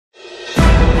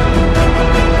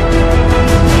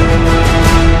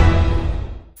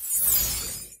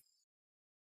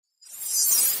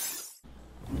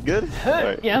good?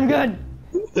 Right. Yeah, I'm good.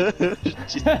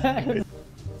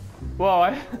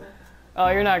 Whoa, oh,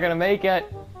 you're not gonna make it.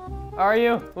 Are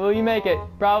you? Will you make it?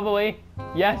 Probably.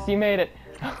 Yes, you made it.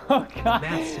 Oh god.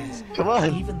 Matt says Come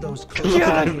on. even those Come close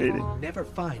on. to him will never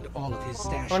find all of his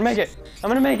stashes. I'm gonna make it. I'm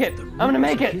gonna make it. The I'm gonna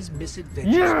make rumors of it. His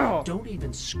misadventures Yeah. don't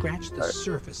even scratch the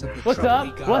surface of the What's trouble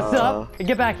he up? got. What's up?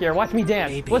 Get back here. Watch me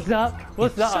dance. Maybe What's up?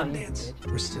 What's if up? Sundance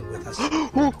were still with us.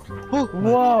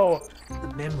 Whoa.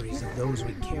 The memories of those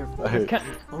we care for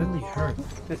only hurt.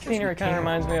 This because scenery we kind of care.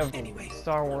 reminds me of Anyway,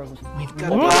 Star Wars. we've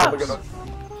got Whoa! to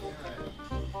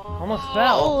Almost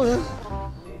fell.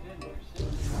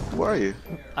 Where are you?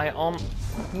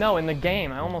 No, in the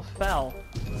game, I almost fell.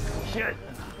 Shit.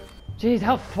 Jeez,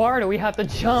 how far do we have to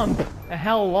jump? And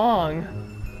how long?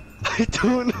 I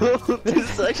don't know. This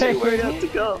is actually where you have to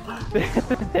go. This is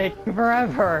taking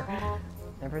forever.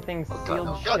 Everything's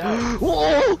sealed shut.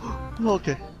 Whoa!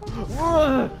 Okay.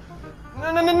 No,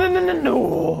 no, no, no, no, no, no.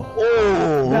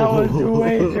 Oh! That was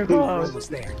way too close. almost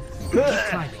there. Keep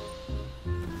climbing.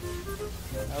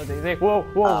 That was easy. Whoa,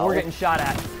 whoa, Ow. we're getting shot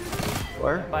at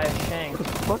Where? by a shank.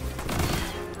 What?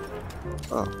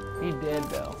 Oh. He did,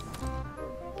 though.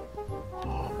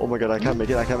 Oh my god, I can't make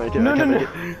it. I can't make it. No, I can't no, make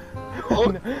it.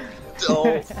 Oh.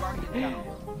 Oh.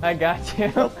 I got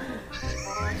you.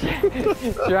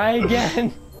 Try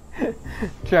again.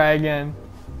 Try again.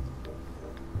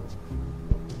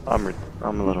 I'm a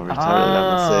little retarded, I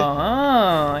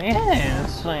must say. Oh, yeah,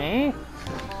 see?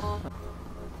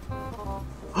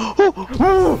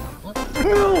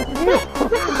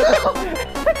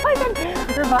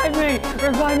 Revive me!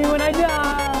 Revive me when I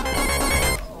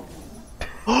die!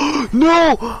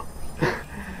 No!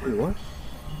 Wait, what?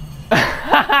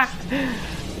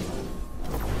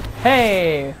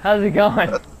 Hey, how's it going?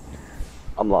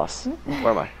 I'm lost.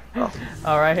 Where am I? Oh.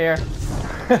 Oh, right here.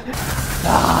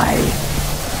 Die!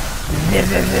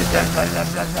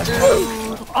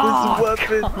 Oh,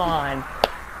 weapon. come on.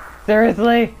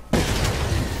 Seriously?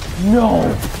 No!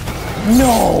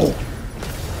 No!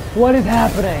 What is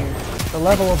happening? The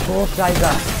level of bullshit.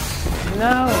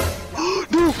 No!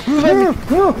 No! No!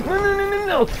 No!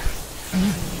 No!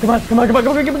 Come on! Come on! Come on!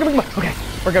 Come on! Come on! Come on! Okay,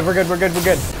 we're good. We're good. We're good. We're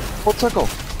good. Hold circle.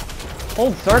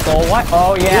 Hold circle? What?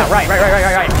 Oh yeah! Right! Right! Right!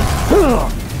 Right!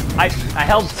 Right! I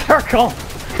held circle.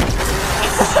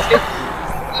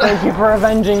 Thank you for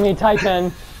avenging me,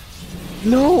 Titan.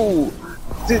 No!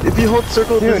 Dude, if you hold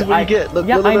circle, Dude, this is what you get. Look,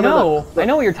 yeah, look, I look, know. look. I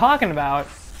know what you're talking about.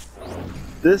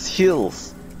 This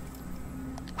heals.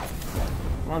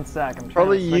 1 sec. I'm trying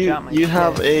Probably to switch out my you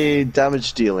have shit. a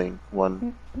damage dealing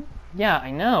one. Yeah,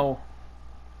 I know.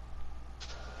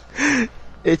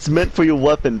 It's meant for your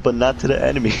weapon, but not to the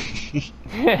enemy.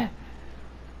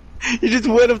 You just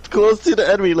went up close to the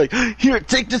enemy, like, here,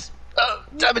 take this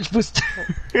damage boost.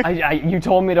 You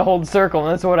told me to hold circle,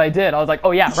 and that's what I did. I was like,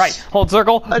 oh yeah, right, hold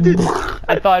circle. I did.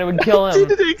 I thought it would kill him,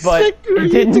 didn't but expect you it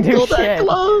didn't to do go that shit.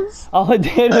 close. All it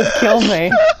did was kill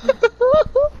me.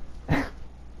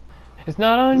 It's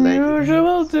not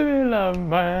unusual to be loved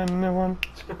by anyone.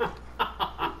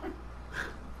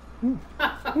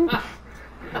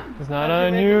 It's not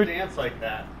unusual. Dance like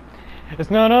that.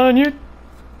 It's not unusual.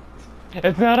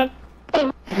 It's not a.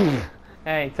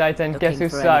 Hey, Titan, guess who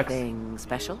sucks? Anything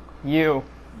special? You.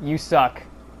 You suck.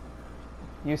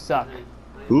 You suck.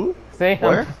 Who? See?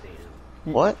 Where?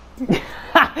 What? Your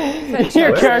There's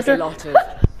character. a lot of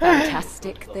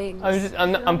fantastic things.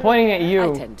 I'm pointing at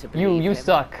you. I tend to believe You him.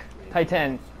 suck.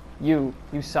 Titan. You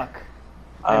suck.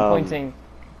 I'm pointing.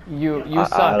 You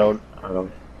suck. I don't.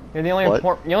 You're the only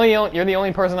What? you're the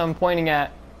only person I'm pointing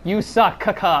at. You suck,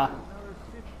 caca.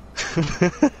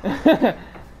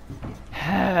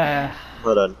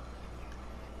 Hold on.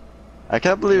 I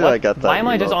can't believe I got that. Why am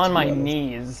I just emote, on my to be honest.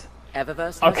 knees?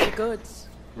 Eververse has Okay. the goods.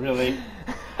 Really?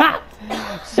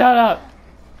 Shut up.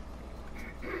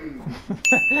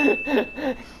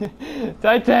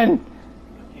 Titan.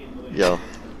 Yo.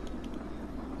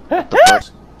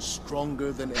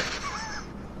 Stronger than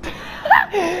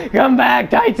ever. Come back,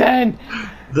 Titan.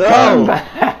 No! Come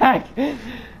back.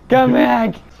 Come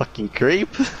back. Fucking creep.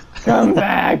 Come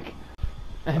back.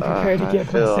 I'm prepared to I give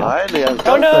feel myself. highly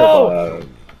Oh no! uncomfortable.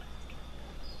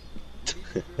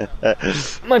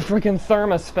 My freaking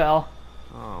thermos fell.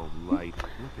 Oh, light.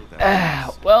 Look at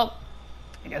that. Well,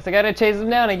 I guess I gotta chase him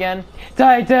down again.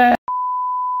 Titan!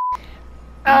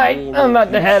 Alright, I'm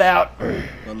about to head out.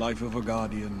 The life of a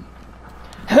guardian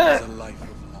is a life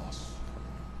of loss.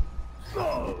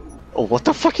 Oh, what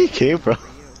the fuck he came from?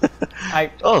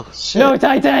 Oh, shit. No,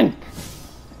 Titan!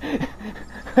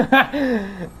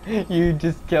 You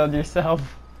just killed yourself.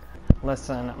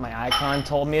 Listen, my icon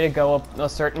told me to go up a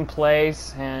certain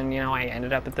place, and, you know, I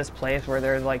ended up at this place where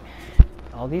there's, like,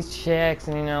 all these chicks,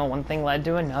 and, you know, one thing led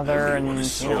to another, Everyone and,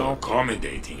 is so you know...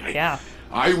 accommodating. Yeah.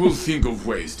 I will think of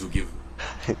ways to give...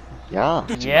 Yeah.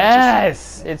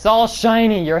 Yes! It's all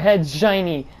shiny. Your head's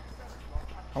shiny.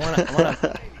 I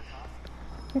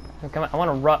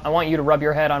want you to rub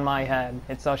your head on my head.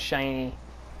 It's all shiny.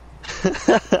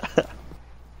 Let's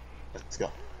go.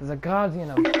 There's a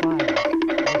guardian of fire.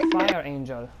 A fire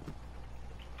angel.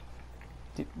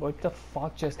 Dude, what the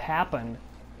fuck just happened?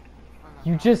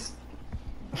 You just...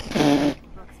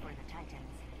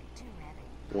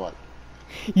 What?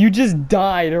 You just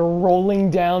died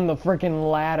rolling down the freaking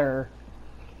ladder.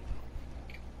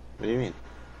 What do you mean?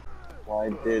 All I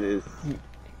did is...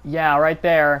 Yeah, right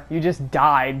there. You just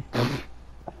died.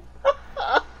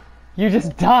 You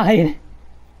just died.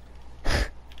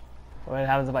 What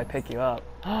happens if I pick you up?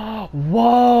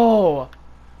 Whoa!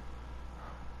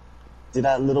 See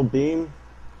that little beam?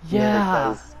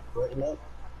 Yeah. Right up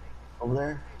over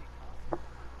there?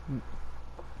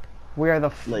 We're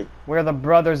the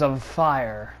brothers of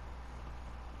fire.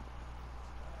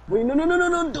 Wait, no,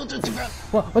 don't touch the ground.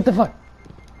 What the fuck?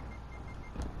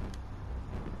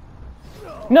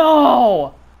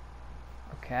 No!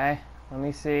 Okay, let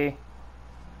me see.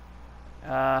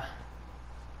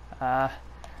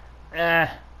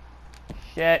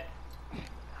 Shit.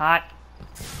 Hot.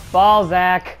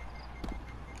 Balzac.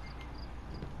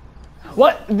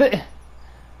 What the?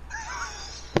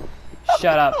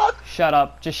 Shut up. Shut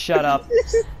up. Just shut up.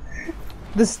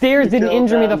 The stairs didn't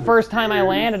injure me the first time I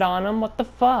landed on them. What the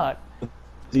fuck?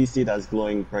 Do you see that's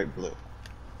glowing bright blue?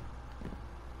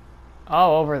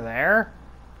 Oh, over there?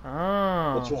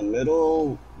 Oh. Which one?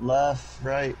 Middle, left,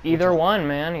 right? Either one,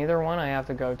 man. Either one I have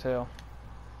to go to.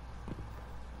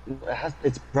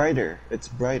 It's brighter. It's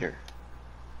brighter.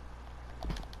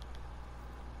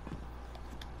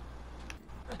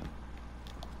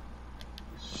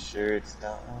 Sure it's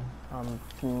that one?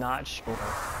 I'm not sure.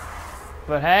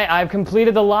 But hey, I've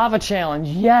completed the lava challenge.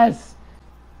 Yes!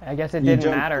 I guess it didn't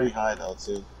matter. You jumped pretty high though,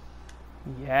 too.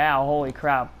 Yeah, holy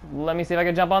crap. Let me see if I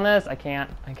can jump on this. I can't.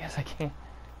 I guess I can't.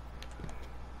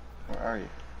 Where are you?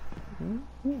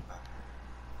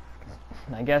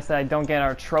 I guess I don't get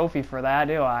our trophy for that,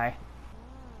 do I?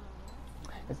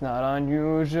 It's not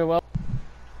unusual.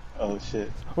 Oh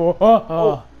shit. Oh, oh,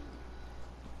 oh.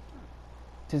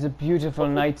 'Tis a beautiful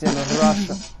night in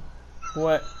Russia.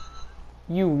 What?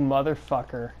 You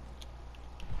motherfucker.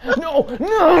 No!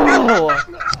 No!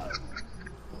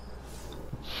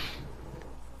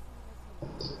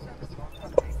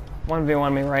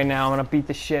 1v1 me right now. I'm gonna beat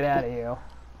the shit out of you.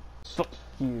 Fuck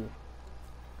you.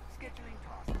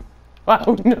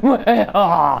 Oh, no!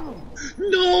 Oh.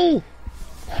 No!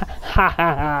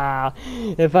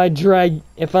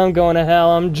 If I'm going to hell,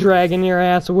 I'm dragging your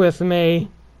ass with me.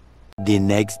 The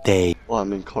next day. Well,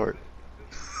 I'm in court.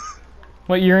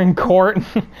 What, you're in court?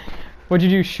 What'd you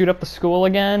do, shoot up the school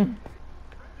again?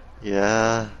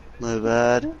 Yeah, my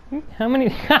bad. How many?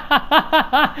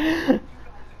 Yeah,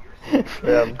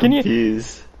 I'm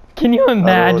confused. Can you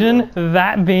imagine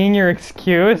that being your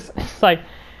excuse? It's like,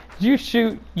 you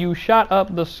shot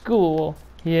up the school.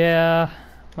 Yeah,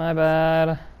 my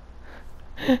bad.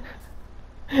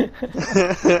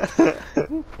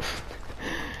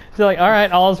 So like,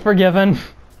 alright, all's forgiven.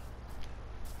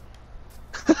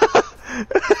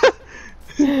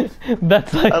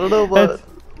 That's like, I don't know what.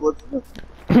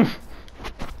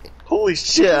 Holy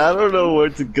shit! I don't know where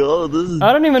to go. This is.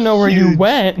 I don't even know where you huge.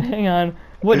 went. Hang on.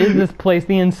 What is this place?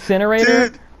 The incinerator?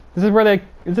 Dude. This is where they.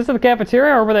 Is this the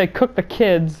cafeteria or where they cook the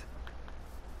kids?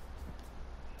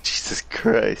 Jesus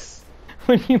Christ!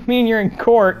 What do you mean you're in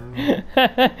court?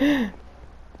 I'm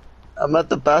at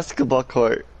the basketball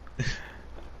court.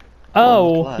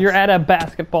 Oh, you're at a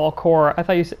basketball court. I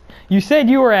thought you said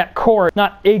you were at court,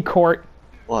 not a court.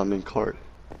 Well, I'm in court.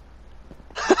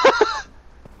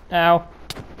 Ow.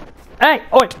 Hey!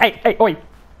 Oi! Hey! Oi!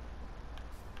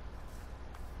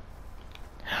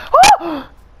 Oh!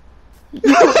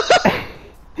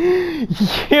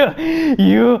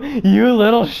 you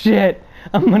little shit.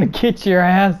 I'm gonna get your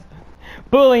ass.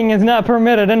 Bullying is not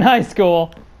permitted in high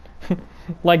school.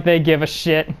 Like they give a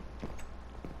shit.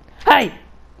 Hey!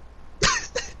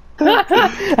 Hey!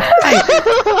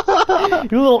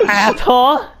 You little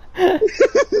asshole!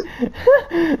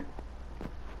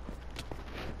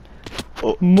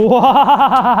 Oh.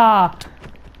 Mwah!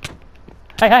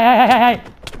 Hey!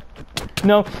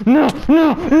 No! Get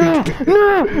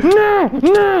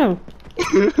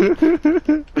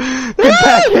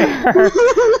back here!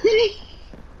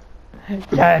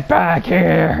 Get back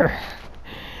here!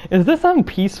 Is this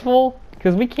unpeaceful?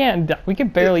 Because we can't. We can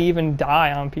barely even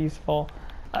die on peaceful.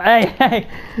 Hey, hey!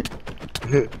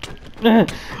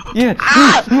 You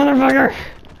motherfucker!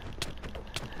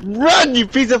 Run, you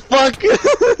piece of fuck!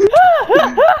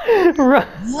 Run!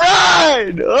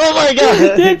 Run! Oh my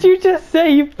god! Did you just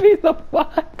say you piece of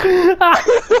fuck?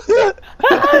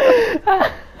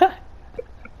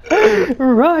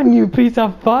 Run, you piece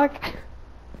of fuck!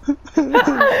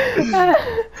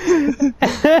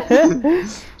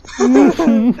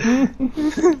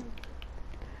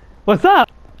 What's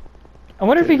up? I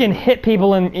wonder if you can hit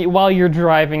people while you're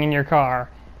driving in your car.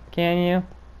 Can you?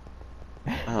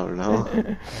 I don't know.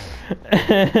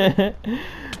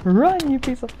 Run, you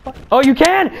piece of fuck! Oh, you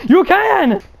can! You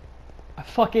can! I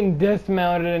fucking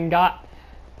dismounted and got.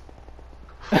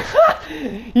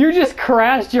 You just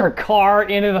crashed your car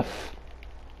into the.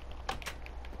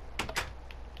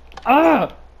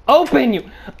 Open you!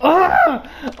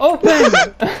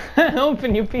 Open!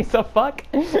 Open, you piece of fuck!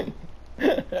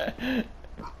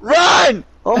 Run!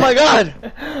 Oh my god!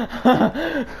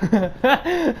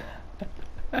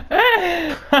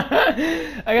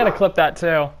 I gotta clip that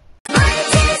too.